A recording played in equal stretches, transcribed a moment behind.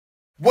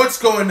What's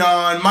going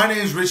on? My name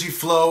is Ritchy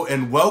Flo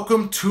and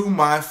welcome to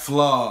my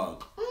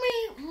vlog.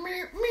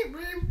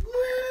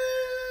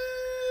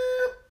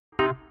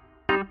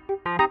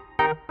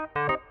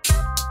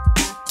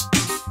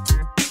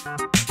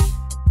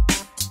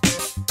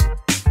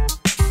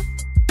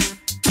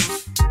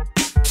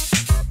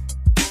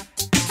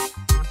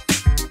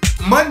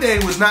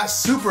 Monday was not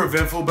super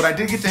eventful, but I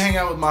did get to hang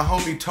out with my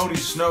homie Tony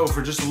Snow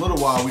for just a little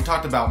while. We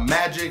talked about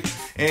magic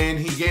and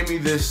he gave me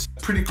this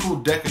pretty cool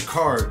deck of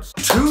cards.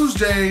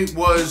 Tuesday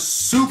was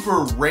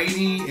super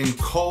rainy and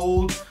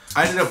cold.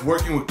 I ended up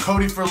working with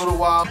Cody for a little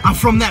while. I'm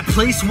from that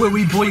place where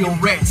we boil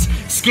rats.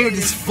 Scared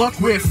as fuck,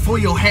 wear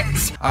foil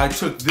hats. I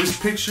took this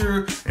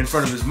picture in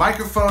front of his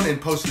microphone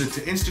and posted it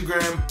to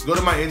Instagram. Go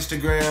to my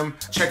Instagram,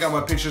 check out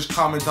my pictures,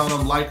 comment on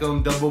them, like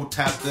them, double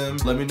tap them.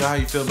 Let me know how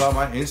you feel about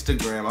my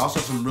Instagram. I also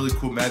have some really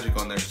cool magic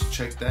on there, so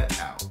check that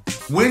out.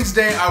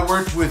 Wednesday, I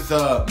worked with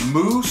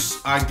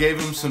Moose. I gave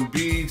him some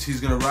beats.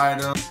 He's gonna ride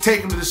them,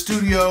 take him to the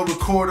studio,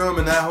 record them,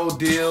 and that whole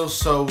deal.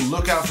 So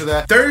look out for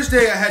that.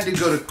 Thursday, I had to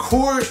go to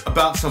court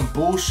about some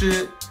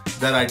bullshit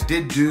that I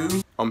did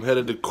do. I'm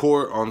headed to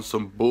court on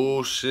some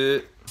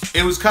bullshit.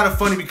 It was kind of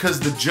funny because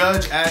the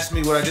judge asked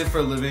me what I did for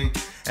a living,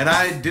 and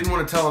I didn't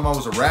want to tell him I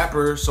was a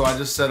rapper, so I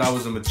just said I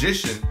was a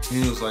magician.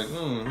 And he was like,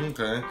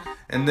 okay.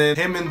 And then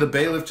him and the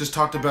bailiff just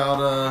talked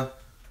about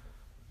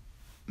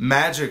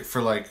magic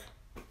for like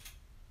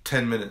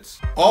 10 minutes.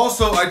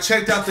 Also, I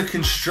checked out the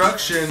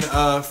construction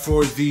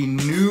for the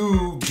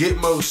new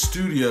Gitmo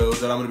studio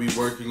that I'm gonna be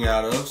working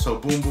out of. So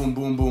boom, boom,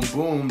 boom, boom,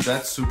 boom.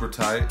 That's super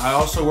tight. I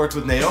also worked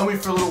with Naomi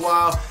for a little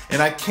while,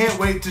 and I can't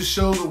wait to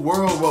show the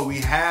world what we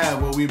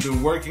have, what we've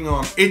been working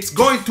on. It's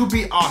going to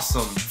be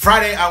awesome.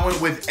 Friday, I went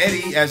with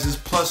Eddie as his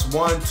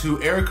 +1 to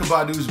Erykah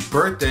Badu's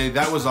birthday.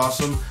 That was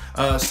awesome.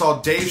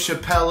 Saw Dave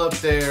Chappelle up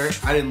there.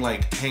 I didn't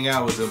like hang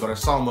out with him, but I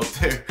saw him up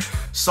there.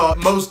 Saw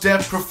Mos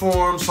Def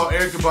perform, saw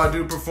Erykah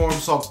Badu perform,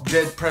 saw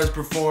Dead Prez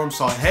perform,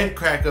 saw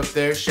Headcrack up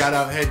there, shout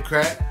out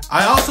Headcrack.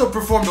 I also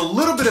performed a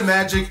little bit of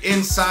magic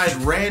inside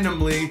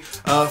randomly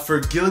for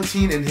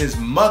Guillotine and his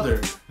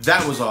mother.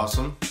 That was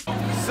awesome.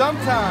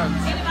 Sometimes,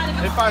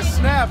 if I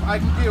snap, I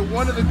can get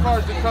one of the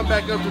cards to come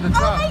back up to the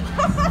top.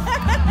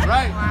 Oh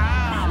right,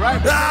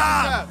 right,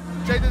 ah!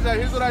 Check this out,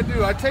 here's what I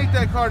do. I take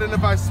that card and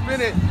if I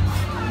spin it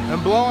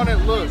and blow on it,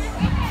 look.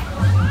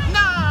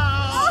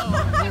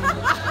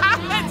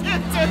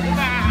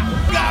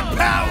 Got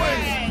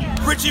powers!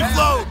 Ritchy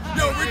Flo!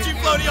 Yo, Ritchy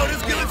Flo, yo,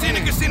 this Guillotine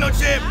and Casino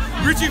champ.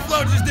 Ritchy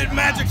Flo just did a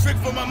magic trick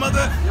for my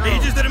mother, and he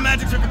just did a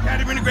magic trick for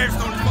Patty in the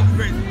gravestone. It's fucking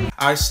crazy.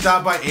 I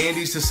stopped by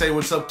Andy's to say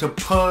what's up to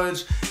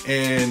Pudge,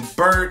 and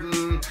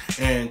Burton,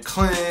 and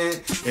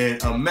Clint, and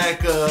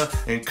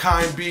Emeka, and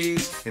Kind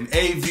Beats, and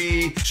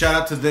AV. Shout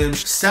out to them.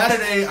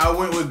 Saturday, I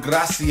went with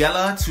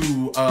Graciela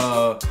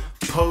to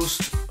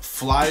post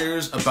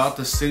flyers about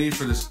the city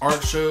for this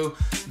art show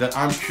that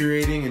I'm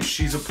curating and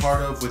she's a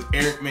part of with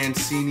Eric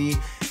Mancini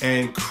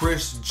and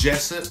Chris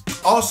Jessup.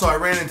 Also, I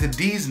ran into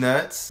D's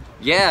Nuts.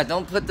 Yeah,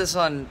 don't put this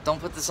on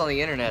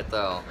the internet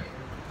though.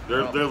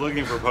 They're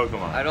looking for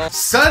Pokemon.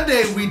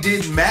 Sunday we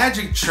did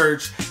Magic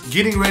Church,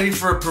 getting ready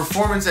for a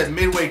performance at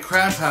Midway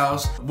Craft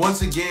House.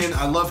 Once again,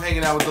 I love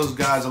hanging out with those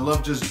guys. I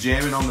love just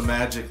jamming on the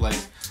magic. Like,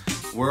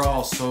 we're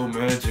all so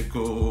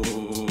magical.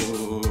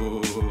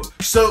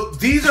 So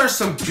these are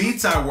some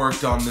beats I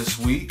worked on this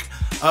week.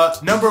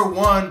 Number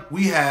 1,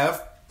 we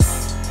have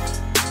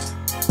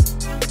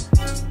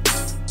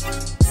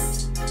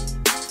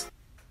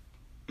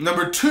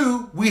number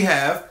 2, we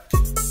have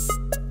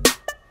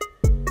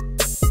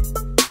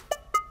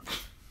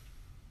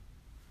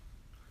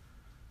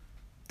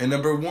and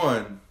number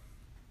 1,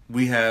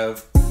 we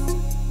have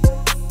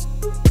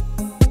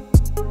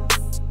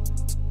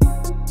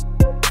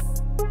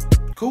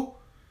cool.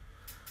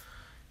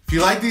 If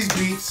you like these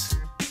beats,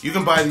 you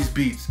can buy these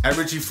beats at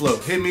Ritchy Flo.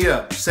 Hit me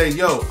up. Say,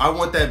 yo, I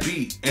want that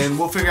beat. And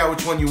we'll figure out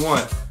which one you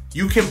want.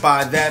 You can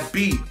buy that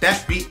beat.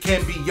 That beat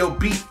can be your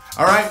beat.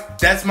 All right?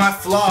 That's my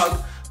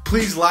vlog.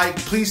 Please like,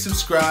 please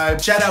subscribe.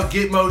 Shout out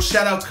Gitmo.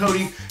 Shout out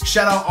Cody.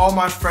 Shout out all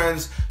my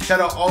friends. Shout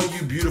out all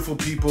you beautiful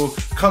people.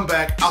 Come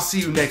back. I'll see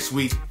you next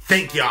week.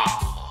 Thank y'all.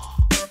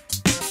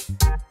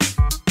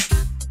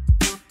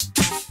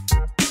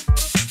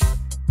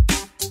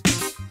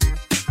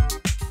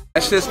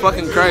 That shit's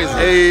fucking crazy.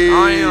 Hey. I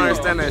don't even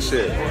understand that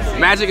shit.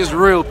 Magic is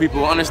real,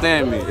 people.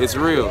 Understand me. It's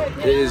real.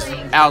 It is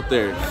out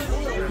there.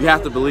 You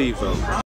have to believe, though.